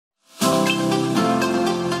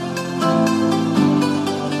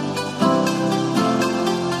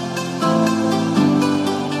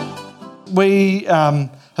we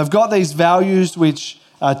have got these values which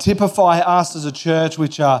typify us as a church,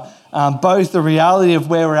 which are both the reality of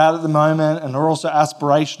where we're at the moment and are also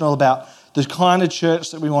aspirational about the kind of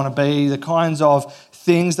church that we want to be, the kinds of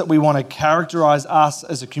things that we want to characterize us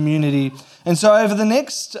as a community. And so over the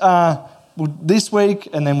next, this week,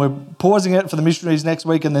 and then we're pausing it for the missionaries next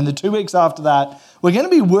week, and then the 2 weeks after that, we're going to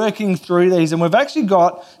be working through these. And we've actually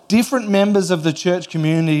got different members of the church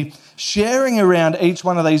community sharing around each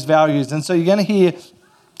one of these values. And so you're going to hear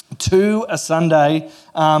 2 a Sunday.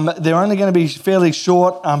 They're only going to be fairly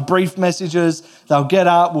short, brief messages. They'll get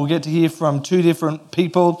up. We'll get to hear from 2 different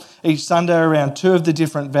people each Sunday around 2 of the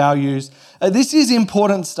different values. This is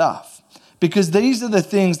important stuff because these are the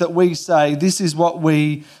things that we say, this is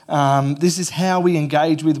how we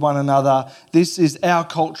engage with one another. This is our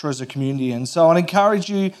culture as a community. And so I'd encourage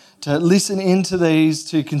you to listen into these,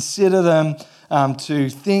 to consider them, to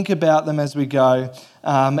think about them as we go.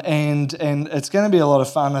 And it's going to be a lot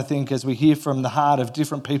of fun, I think, as we hear from the heart of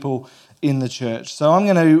different people in the church. So I'm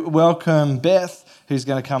going to welcome Beth, who's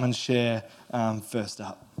going to come and share first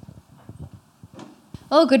up.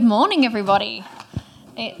 Oh, good morning, everybody.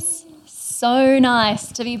 It's so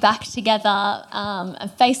nice to be back together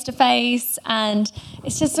face-to-face, and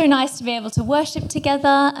it's just so nice to be able to worship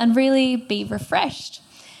together and really be refreshed.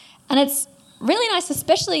 And it's really nice,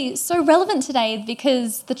 especially so relevant today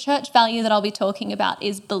because the church value that I'll be talking about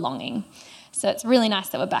is belonging. So it's really nice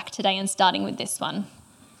that we're back today and starting with this one.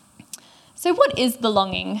 So what is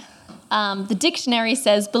belonging? The dictionary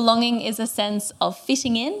says belonging is a sense of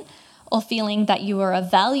fitting in or feeling that you are a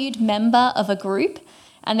valued member of a group.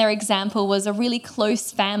 And their example was a really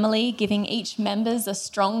close family giving each members a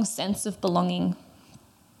strong sense of belonging.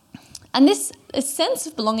 And this sense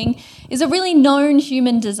of belonging is a really known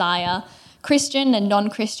human desire. Christian and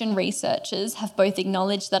non-Christian researchers have both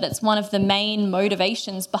acknowledged that it's one of the main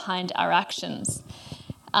motivations behind our actions.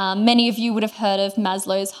 Many of you would have heard of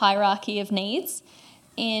Maslow's hierarchy of needs.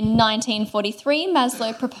 In 1943,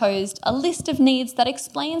 Maslow proposed a list of needs that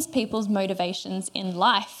explains people's motivations in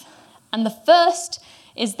life. And the first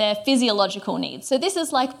is their physiological needs. So this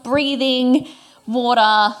is like breathing,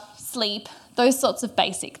 water, sleep, those sorts of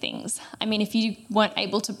basic things. I mean, if you weren't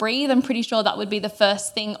able to breathe, I'm pretty sure that would be the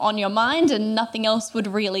first thing on your mind and nothing else would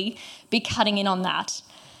really be cutting in on that.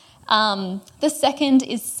 The second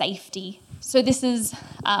is safety. So this is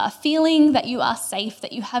a feeling that you are safe,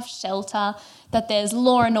 that you have shelter, that there's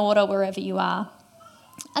law and order wherever you are.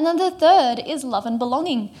 And then the third is love and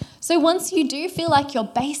belonging. So once you do feel like your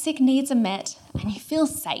basic needs are met and you feel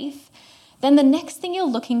safe, then the next thing you're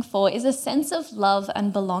looking for is a sense of love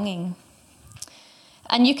and belonging.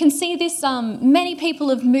 And you can see this, many people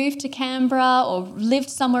have moved to Canberra or lived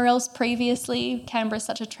somewhere else previously. Canberra is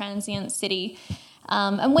such a transient city.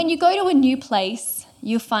 And when you go to a new place,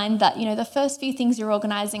 you'll find that, the first few things you're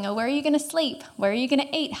organising are where are you going to sleep? Where are you going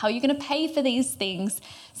to eat? How are you going to pay for these things?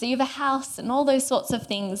 So you have a house and all those sorts of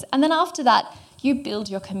things. And then after that, you build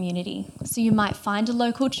your community. So you might find a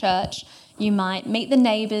local church. You might meet the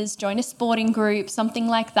neighbours, join a sporting group, something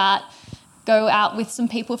like that. Go out with some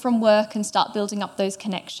people from work and start building up those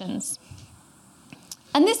connections.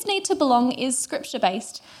 And this need to belong is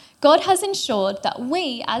scripture-based. God has ensured that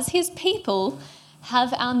we, as his people,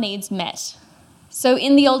 have our needs met. So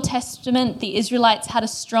in the Old Testament, the Israelites had a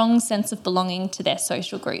strong sense of belonging to their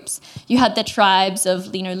social groups. You had the tribes of,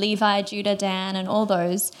 Levi, Judah, Dan, and all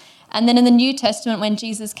those. And then in the New Testament, when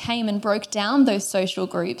Jesus came and broke down those social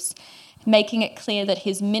groups, making it clear that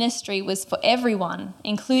his ministry was for everyone,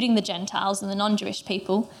 including the Gentiles and the non-Jewish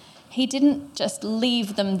people, he didn't just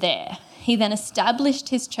leave them there. He then established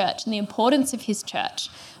his church and the importance of his church,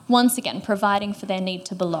 once again providing for their need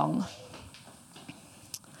to belong.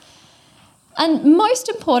 And most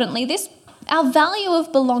importantly, our value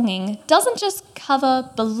of belonging doesn't just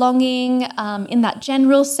cover belonging in that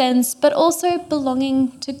general sense, but also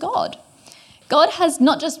belonging to God. God has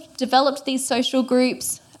not just developed these social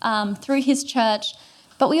groups through his church,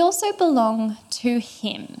 but we also belong to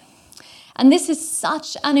him. And this is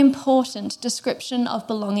such an important description of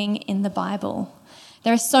belonging in the Bible.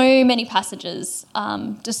 There are so many passages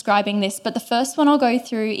describing this, but the first one I'll go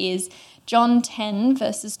through is John 10,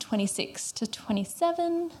 verses 26 to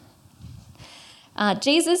 27.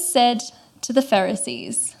 Jesus said to the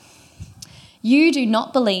Pharisees, "You do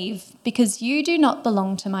not believe because you do not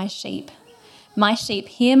belong to my sheep. My sheep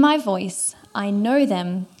hear my voice. I know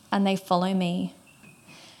them and they follow me."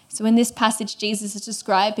 So in this passage, Jesus is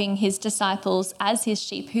describing his disciples as his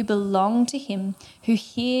sheep who belong to him, who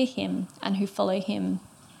hear him and who follow him.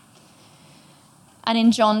 And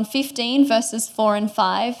in John 15, verses 4 and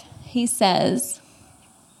 5, he says,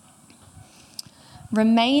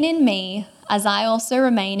 remain in me as I also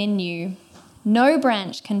remain in you. No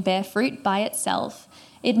branch can bear fruit by itself.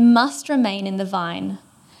 It must remain in the vine.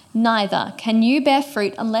 Neither can you bear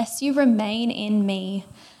fruit unless you remain in me.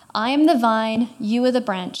 I am the vine, you are the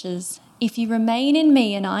branches. If you remain in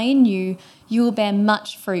me and I in you, you will bear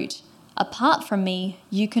much fruit. Apart from me,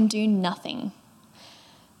 you can do nothing.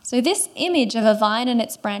 So this image of a vine and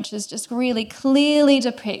its branches just really clearly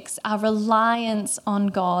depicts our reliance on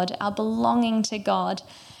God, our belonging to God.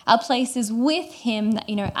 Our place is with him,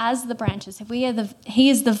 as the branches. He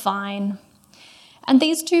is the vine. And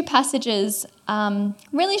these two passages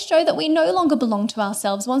really show that we no longer belong to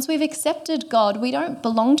ourselves. Once we've accepted God, we don't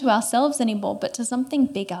belong to ourselves anymore, but to something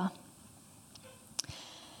bigger.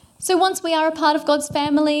 So once we are a part of God's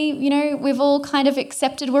family, we've all kind of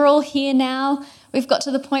accepted, we're all here now. We've got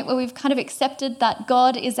to the point where we've kind of accepted that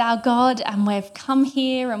God is our God and we've come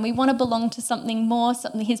here and we want to belong to something more,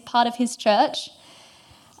 something He's part of his church.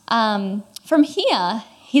 From here,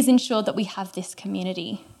 he's ensured that we have this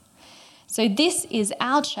community. So this is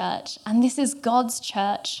our church and this is God's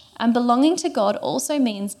church. And belonging to God also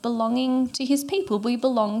means belonging to his people. We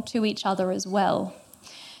belong to each other as well.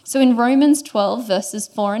 So in Romans 12, verses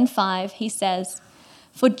 4 and 5, he says,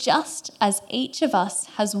 "For just as each of us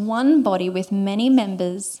has one body with many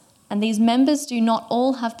members, and these members do not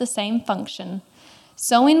all have the same function,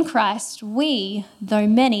 so in Christ we, though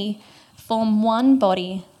many, form one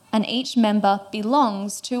body, and each member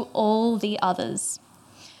belongs to all the others."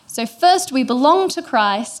 So first we belong to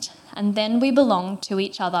Christ, and then we belong to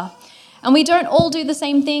each other. And we don't all do the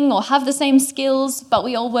same thing or have the same skills, but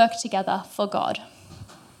we all work together for God.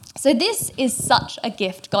 So this is such a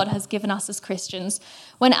gift God has given us as Christians.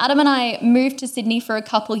 When Adam and I moved to Sydney for a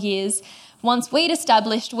couple years, once we'd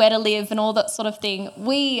established where to live and all that sort of thing,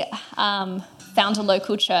 we found a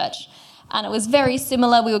local church. And it was very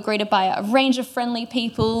similar. We were greeted by a range of friendly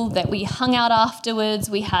people that we hung out afterwards.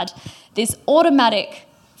 We had this automatic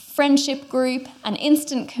friendship group, an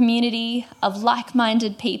instant community of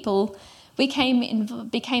like-minded people. We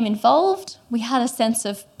became involved. We had a sense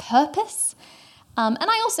of purpose. And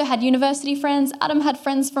I also had university friends. Adam had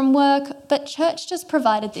friends from work. But church just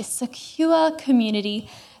provided this secure community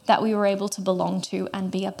that we were able to belong to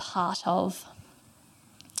and be a part of.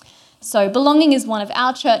 So belonging is one of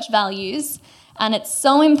our church values, and it's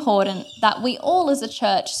so important that we all as a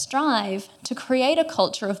church strive to create a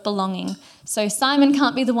culture of belonging. So Simon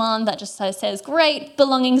can't be the one that just says, great,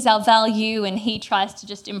 belonging's our value, and he tries to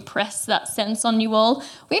just impress that sense on you all.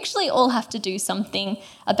 We actually all have to do something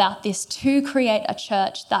about this to create a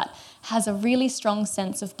church that has a really strong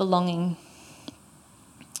sense of belonging.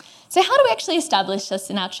 So how do we actually establish this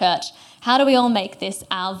in our church? How do we all make this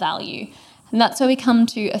our value? And that's where we come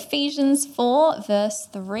to Ephesians 4, verse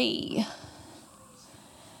 3.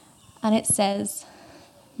 And it says,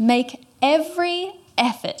 "Make every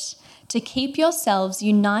effort to keep yourselves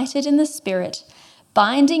united in the Spirit,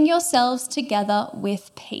 binding yourselves together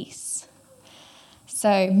with peace."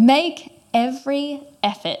 So make every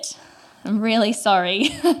effort. I'm really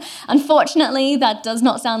sorry. Unfortunately, that does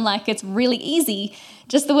not sound like it's really easy.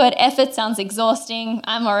 Just the word effort sounds exhausting.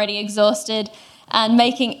 I'm already exhausted. And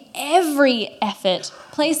making every effort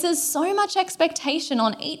places so much expectation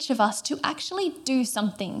on each of us to actually do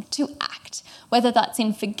something, to act, whether that's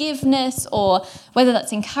in forgiveness or whether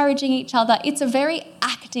that's encouraging each other. It's a very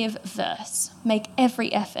active verse, make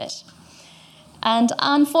every effort. And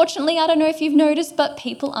unfortunately, I don't know if you've noticed, but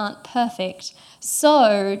people aren't perfect.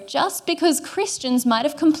 So just because Christians might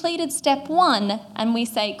have completed step 1 and we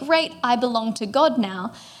say, great, I belong to God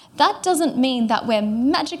now, that doesn't mean that we're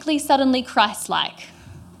magically suddenly Christ-like.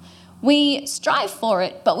 We strive for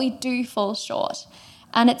it, but we do fall short.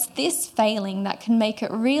 And it's this failing that can make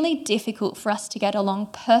it really difficult for us to get along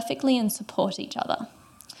perfectly and support each other.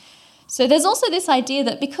 So there's also this idea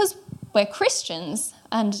that because we're Christians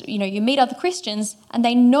and you meet other Christians and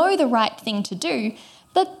they know the right thing to do,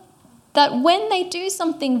 that when they do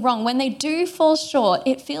something wrong, when they do fall short,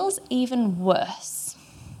 it feels even worse.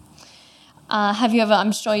 Have you ever,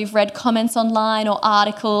 I'm sure you've read comments online or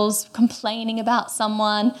articles complaining about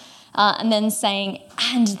someone and then saying,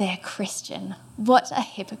 and they're Christian. What a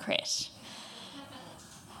hypocrite.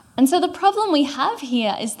 And so the problem we have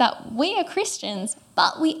here is that we are Christians,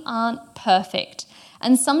 but we aren't perfect.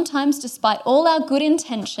 And sometimes, despite all our good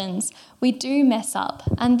intentions, we do mess up.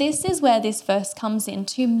 And this is where this verse comes in,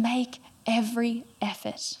 to make every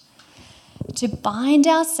effort, to bind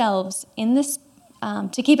ourselves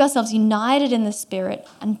to keep ourselves united in the Spirit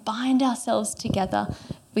and bind ourselves together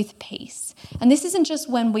with peace. And this isn't just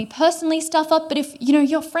when we personally stuff up, but if,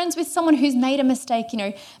 you're friends with someone who's made a mistake,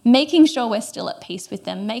 making sure we're still at peace with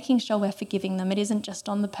them, making sure we're forgiving them. It isn't just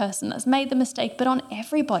on the person that's made the mistake, but on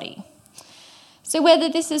everybody. So whether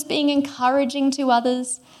this is being encouraging to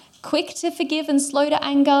others, quick to forgive and slow to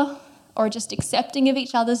anger, or just accepting of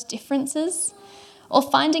each other's differences, or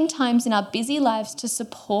finding times in our busy lives to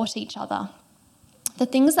support each other. The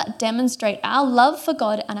things that demonstrate our love for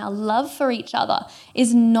God and our love for each other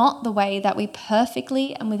is not the way that we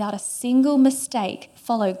perfectly and without a single mistake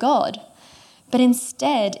follow God, but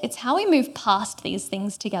instead it's how we move past these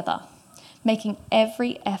things together, making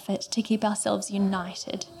every effort to keep ourselves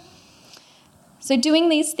united. So doing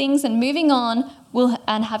these things and moving on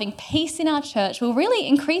and having peace in our church will really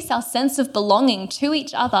increase our sense of belonging to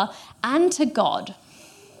each other and to God.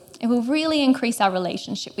 It will really increase our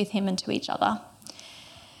relationship with Him and to each other.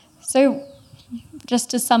 So just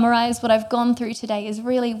to summarize what I've gone through today is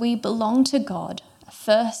really we belong to God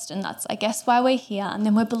first, and that's, I guess, why we're here. And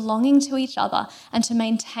then we're belonging to each other. And to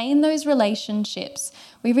maintain those relationships,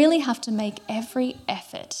 we really have to make every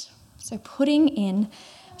effort. So putting in,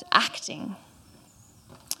 acting.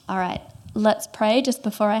 All right, let's pray just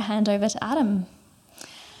before I hand over to Adam.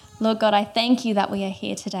 Lord God, I thank you that we are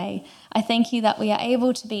here today. I thank you that we are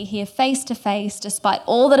able to be here face to face despite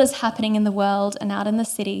all that is happening in the world and out in the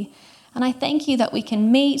city. And I thank you that we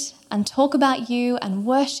can meet and talk about you and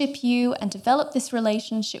worship you and develop this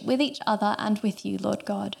relationship with each other and with you, Lord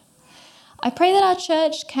God. I pray that our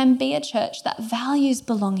church can be a church that values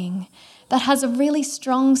belonging, that has a really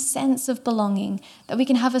strong sense of belonging, that we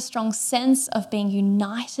can have a strong sense of being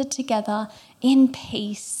united together in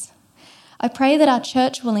peace. I pray that our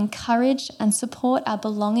church will encourage and support our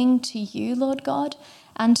belonging to you, Lord God,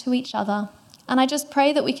 and to each other. And I just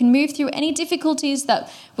pray that we can move through any difficulties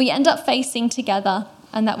that we end up facing together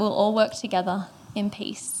and that we'll all work together in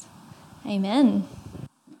peace. Amen.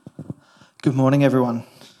 Good morning, everyone.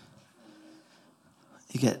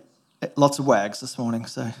 You get lots of wags this morning,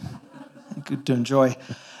 so good to enjoy.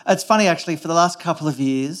 It's funny, actually, for the last couple of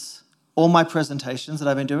years, all my presentations that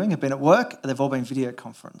I've been doing have been at work. They've all been video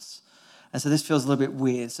conference. And so this feels a little bit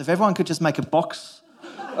weird. So if everyone could just make a box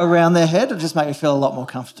around their head, it would just make me feel a lot more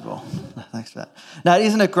comfortable. Thanks for that. Now,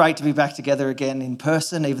 isn't it great to be back together again in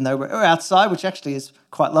person, even though we're outside, which actually is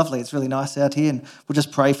quite lovely. It's really nice out here, and we'll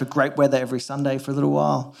just pray for great weather every Sunday for a little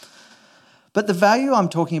while. But the value I'm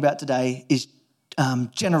talking about today is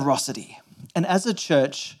generosity. And as a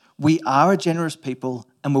church, we are a generous people,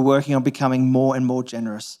 and we're working on becoming more and more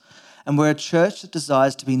generous. And we're a church that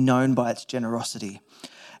desires to be known by its generosity.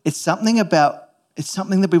 It's something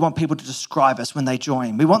that we want people to describe us when they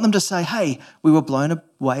join. We want them to say, hey, we were blown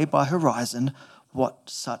away by Horizon. What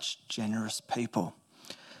such generous people.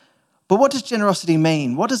 But what does generosity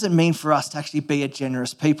mean? What does it mean for us to actually be a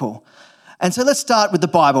generous people? And so let's start with the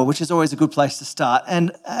Bible, which is always a good place to start.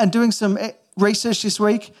 And doing some research this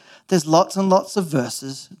week, there's lots and lots of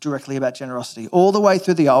verses directly about generosity, all the way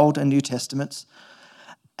through the Old and New Testaments.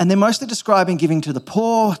 And they're mostly describing giving to the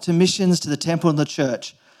poor, to missions, to the temple and the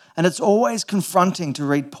church. And it's always confronting to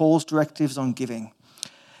read Paul's directives on giving.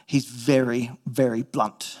 He's very, very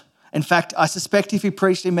blunt. In fact, I suspect if he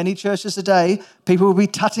preached in many churches today, people will be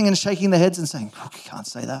tutting and shaking their heads and saying, oh, you can't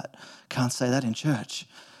say that. Can't say that in church.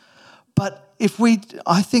 But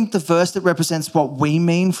I think the verse that represents what we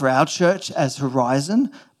mean for our church as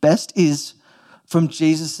Horizon best is from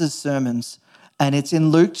Jesus' sermons. And it's in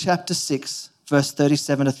Luke chapter 6, verse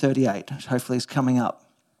 37 to 38, which hopefully is coming up.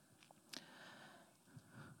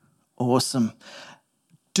 Awesome.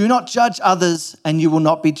 Do not judge others and you will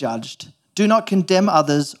not be judged. Do not condemn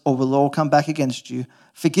others or will all come back against you.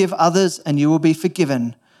 Forgive others and you will be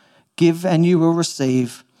forgiven. Give and you will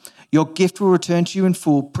receive. Your gift will return to you in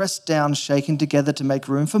full, pressed down, shaken together to make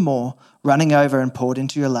room for more, running over and poured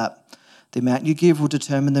into your lap. The amount you give will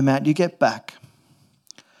determine the amount you get back.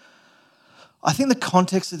 I think the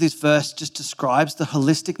context of this verse just describes the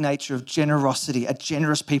holistic nature of generosity, a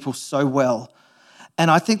generous people so well. And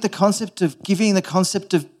I think the concept of giving, the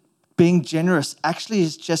concept of being generous actually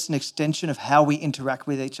is just an extension of how we interact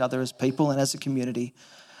with each other as people and as a community.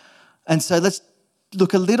 And so let's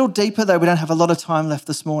look a little deeper, though we don't have a lot of time left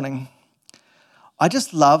this morning. I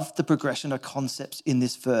just love the progression of concepts in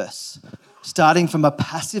this verse, starting from a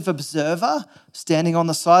passive observer standing on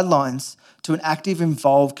the sidelines to an active,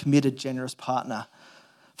 involved, committed, generous partner.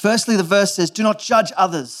 Firstly, the verse says, do not judge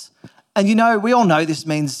others. And we all know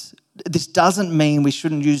this doesn't mean we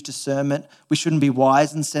shouldn't use discernment, we shouldn't be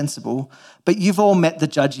wise and sensible, but you've all met the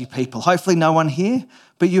judgy people. Hopefully no one here,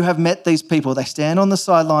 but you have met these people. They stand on the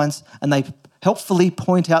sidelines and they helpfully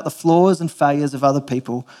point out the flaws and failures of other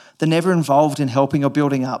people. They're never involved in helping or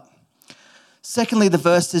building up. Secondly, the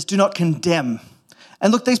verse says, do not condemn.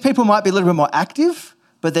 And look, these people might be a little bit more active,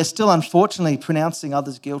 but they're still unfortunately pronouncing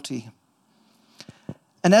others guilty.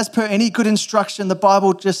 And as per any good instruction, the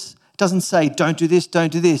Bible just doesn't say, don't do this,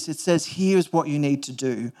 don't do this. It says, here's what you need to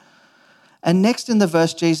do. And next in the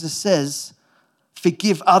verse, Jesus says,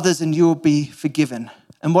 forgive others and you will be forgiven.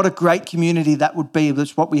 And what a great community that would be.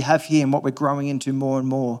 That's what we have here and what we're growing into more and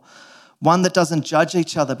more. One that doesn't judge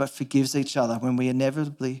each other, but forgives each other when we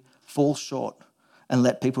inevitably fall short and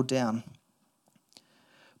let people down.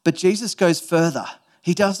 But Jesus goes further.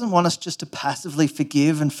 He doesn't want us just to passively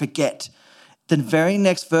forgive and forget. The very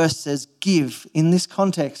next verse says give. In this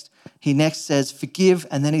context, he next says forgive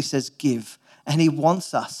and then he says give. And he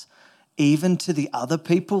wants us, even to the other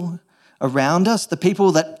people around us, the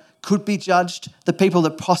people that could be judged, the people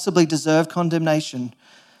that possibly deserve condemnation,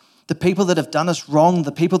 the people that have done us wrong,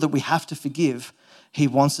 the people that we have to forgive, he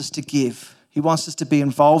wants us to give. He wants us to be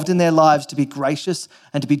involved in their lives, to be gracious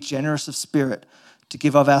and to be generous of spirit, to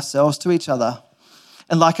give of ourselves to each other.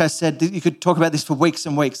 And like I said, you could talk about this for weeks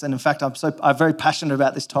and weeks. And in fact, I'm very passionate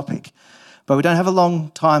about this topic. But we don't have a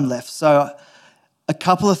long time left. So a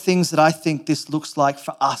couple of things that I think this looks like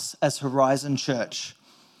for us as Horizon Church.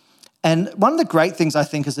 And one of the great things I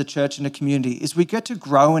think as a church and a community is we get to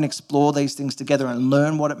grow and explore these things together and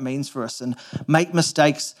learn what it means for us and make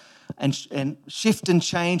mistakes and shift and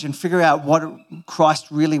change and figure out what Christ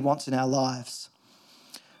really wants in our lives.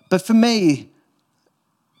 But for me,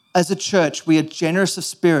 as a church, we are generous of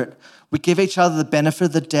spirit. We give each other the benefit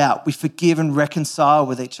of the doubt. We forgive and reconcile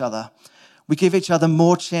with each other. We give each other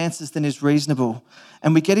more chances than is reasonable.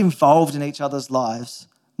 And we get involved in each other's lives,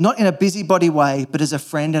 not in a busybody way, but as a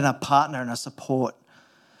friend and a partner and a support.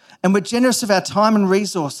 And we're generous of our time and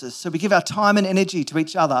resources. So we give our time and energy to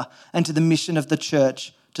each other and to the mission of the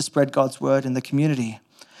church to spread God's word in the community.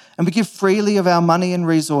 And we give freely of our money and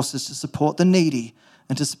resources to support the needy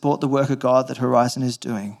and to support the work of God that Horizon is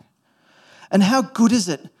doing. And how good is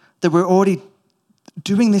it that we're already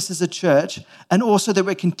doing this as a church and also that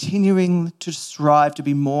we're continuing to strive to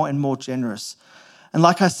be more and more generous. And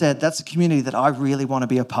like I said, that's a community that I really want to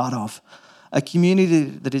be a part of, a community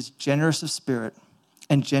that is generous of spirit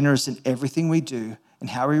and generous in everything we do, in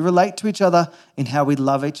how we relate to each other, in how we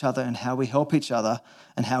love each other, and how we help each other,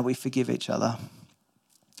 and how we forgive each other.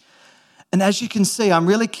 And as you can see, I'm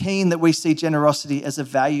really keen that we see generosity as a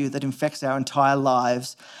value that infects our entire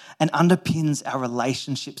lives and underpins our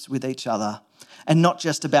relationships with each other, and not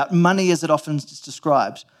just about money as it often is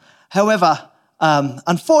described. However,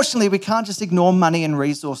 unfortunately, we can't just ignore money and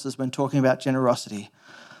resources when talking about generosity.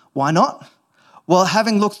 Why not? Well,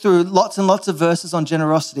 having looked through lots and lots of verses on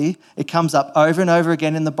generosity, it comes up over and over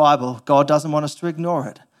again in the Bible. God doesn't want us to ignore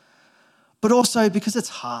it. But also because it's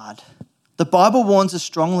hard. The Bible warns us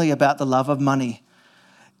strongly about the love of money.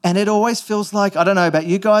 And it always feels like, I don't know about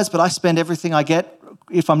you guys, but I spend everything I get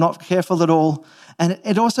if I'm not careful at all. And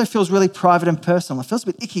it also feels really private and personal. It feels a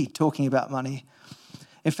bit icky talking about money.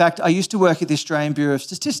 In fact, I used to work at the Australian Bureau of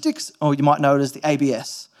Statistics, or you might know it as the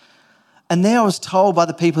ABS. And there I was told by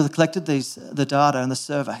the people that collected the data and the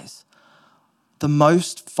surveys, the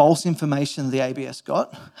most false information the ABS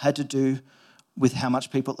got had to do with how much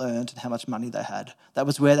people earned and how much money they had. That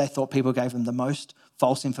was where they thought people gave them the most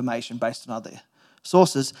false information based on other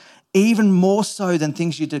sources, even more so than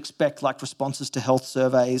things you'd expect, like responses to health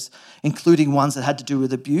surveys, including ones that had to do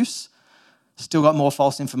with abuse. Still got more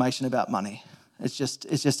false information about money. It's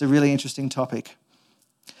just a really interesting topic.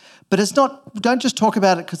 But don't just talk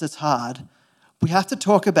about it because it's hard. We have to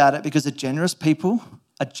talk about it because the generous people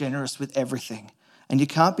are generous with everything. And you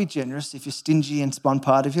can't be generous if you're stingy in one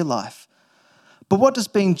part of your life. But what does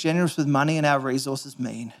being generous with money and our resources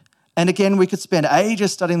mean? And again, we could spend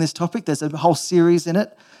ages studying this topic. There's a whole series in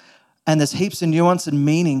it. And there's heaps of nuance and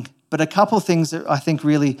meaning. But a couple of things that I think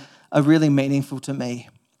are really meaningful to me.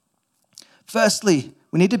 Firstly,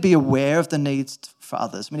 we need to be aware of the needs for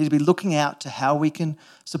others. We need to be looking out to how we can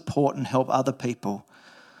support and help other people.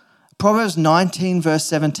 Proverbs 19, verse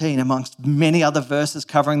 17, amongst many other verses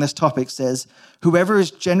covering this topic, says, "Whoever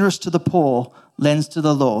is generous to the poor lends to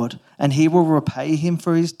the Lord, and he will repay him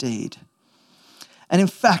for his deed." And in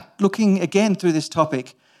fact, looking again through this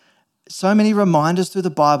topic, so many reminders through the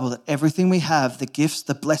Bible that everything we have, the gifts,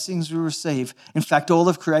 the blessings we receive, in fact, all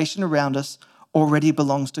of creation around us already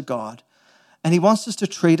belongs to God. And he wants us to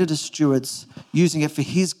treat it as stewards, using it for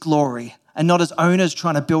his glory and not as owners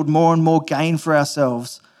trying to build more and more gain for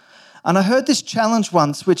ourselves. And I heard this challenge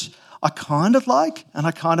once, which I kind of like, and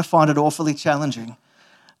I kind of find it awfully challenging.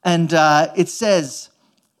 And it says,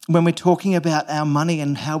 when we're talking about our money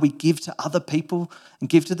and how we give to other people and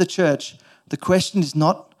give to the church, the question is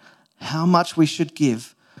not how much we should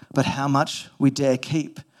give, but how much we dare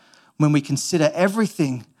keep when we consider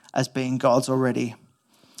everything as being God's already.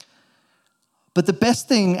 But the best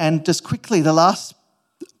thing, and just quickly, the last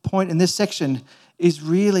point in this section is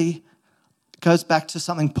really goes back to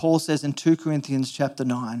something Paul says in 2 Corinthians chapter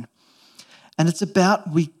 9. And it's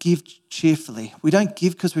about we give cheerfully. We don't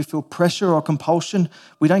give because we feel pressure or compulsion.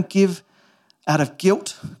 We don't give out of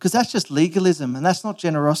guilt because that's just legalism and that's not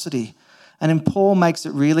generosity. And then Paul makes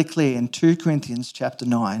it really clear in 2 Corinthians chapter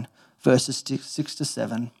 9, verses 6 to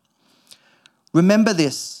 7. Remember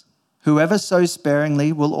this, whoever sows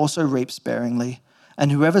sparingly will also reap sparingly,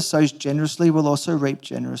 and whoever sows generously will also reap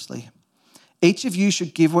generously. Each of you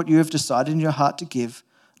should give what you have decided in your heart to give,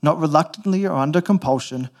 not reluctantly or under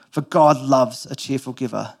compulsion, for God loves a cheerful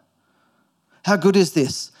giver. How good is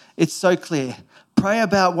this? It's so clear. Pray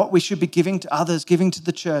about what we should be giving to others, giving to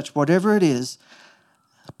the church, whatever it is.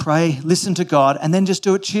 Pray, listen to God, and then just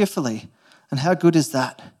do it cheerfully. And how good is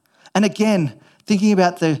that? And again, thinking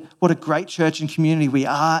about what a great church and community we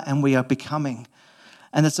are and we are becoming.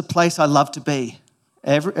 And it's a place I love to be.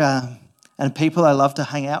 And people I love to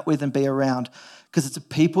hang out with and be around, because it's a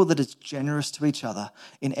people that is generous to each other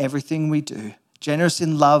in everything we do. Generous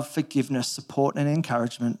in love, forgiveness, support and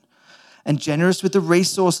encouragement. And generous with the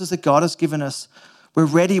resources that God has given us. We're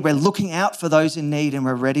ready, we're looking out for those in need, and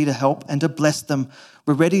we're ready to help and to bless them.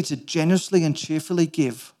 We're ready to generously and cheerfully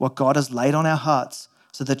give what God has laid on our hearts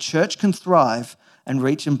so the church can thrive and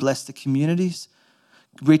reach and bless the communities,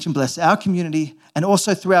 reach and bless our community, and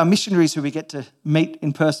also through our missionaries who we get to meet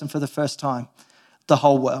in person for the first time, the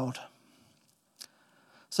whole world.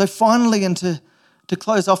 So finally, and to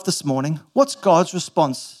close off this morning, what's God's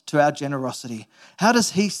response to our generosity? How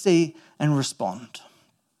does he see and respond?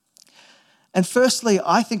 And firstly,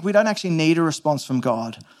 I think we don't actually need a response from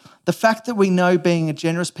God. The fact that we know being a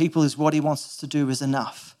generous people is what he wants us to do is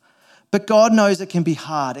enough. But God knows it can be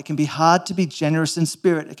hard. It can be hard to be generous in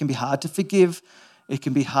spirit. It can be hard to forgive. It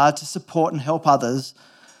can be hard to support and help others.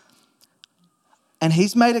 And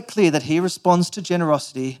he's made it clear that he responds to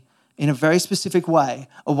generosity in a very specific way,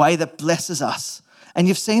 a way that blesses us. And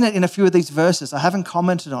you've seen it in a few of these verses. I haven't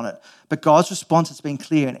commented on it, but God's response has been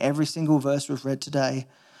clear in every single verse we've read today.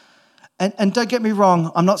 And don't get me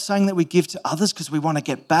wrong, I'm not saying that we give to others because we want to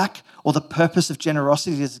get back, or the purpose of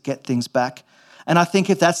generosity is to get things back. And I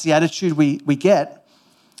think if that's the attitude we get,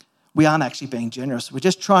 we aren't actually being generous. We're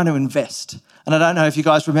just trying to invest. And I don't know if you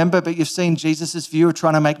guys remember, but you've seen Jesus' view of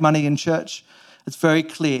trying to make money in church. It's very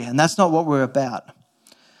clear, and that's not what we're about.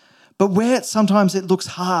 But where sometimes it looks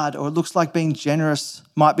hard or it looks like being generous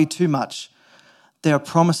might be too much, there are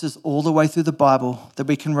promises all the way through the Bible that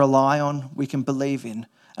we can rely on, we can believe in,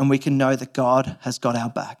 and we can know that God has got our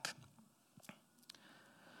back.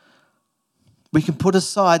 We can put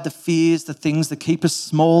aside the fears, the things that keep us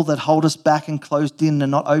small, that hold us back and closed in and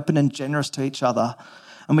not open and generous to each other.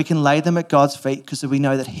 And we can lay them at God's feet because we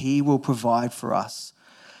know that he will provide for us.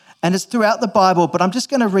 And it's throughout the Bible, but I'm just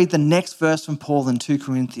going to read the next verse from Paul in 2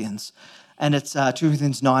 Corinthians. And it's 2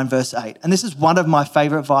 Corinthians 9, verse 8. And this is one of my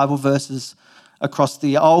favourite Bible verses across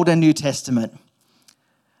the Old and New Testament.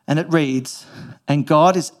 And it reads, "And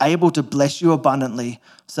God is able to bless you abundantly,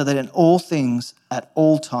 so that in all things, at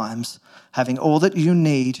all times, having all that you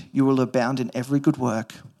need, you will abound in every good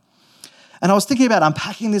work." And I was thinking about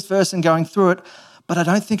unpacking this verse and going through it, but I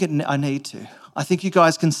don't think I need to. I think you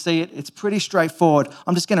guys can see it. It's pretty straightforward.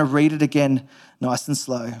 I'm just going to read it again nice and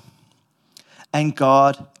slow. "And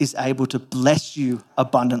God is able to bless you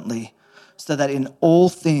abundantly, so that in all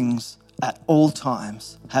things, at all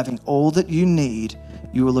times, having all that you need,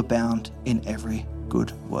 you will abound in every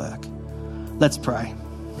good work." Let's pray.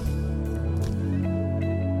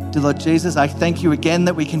 Dear Lord Jesus, I thank you again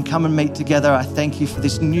that we can come and meet together. I thank you for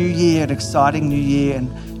this new year, an exciting new year,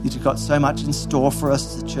 and you've got so much in store for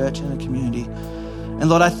us as a church and a community. And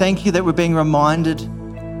Lord, I thank you that we're being reminded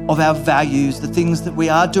of our values, the things that we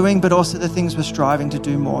are doing, but also the things we're striving to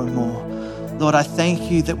do more and more. Lord, I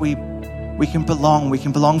thank you that we can belong. We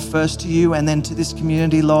can belong first to you and then to this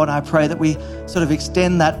community, Lord. I pray that we sort of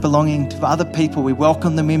extend that belonging to other people. We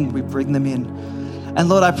welcome them in, we bring them in. And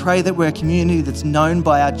Lord, I pray that we're a community that's known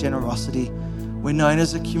by our generosity. We're known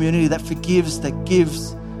as a community that forgives, that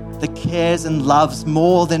gives, that cares and loves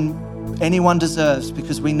more than anyone deserves,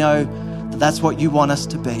 because we know that that's what you want us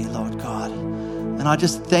to be, Lord God. And I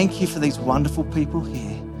just thank you for these wonderful people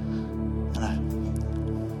here.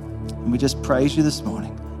 And we just praise you this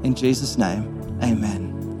morning. In Jesus' name, amen.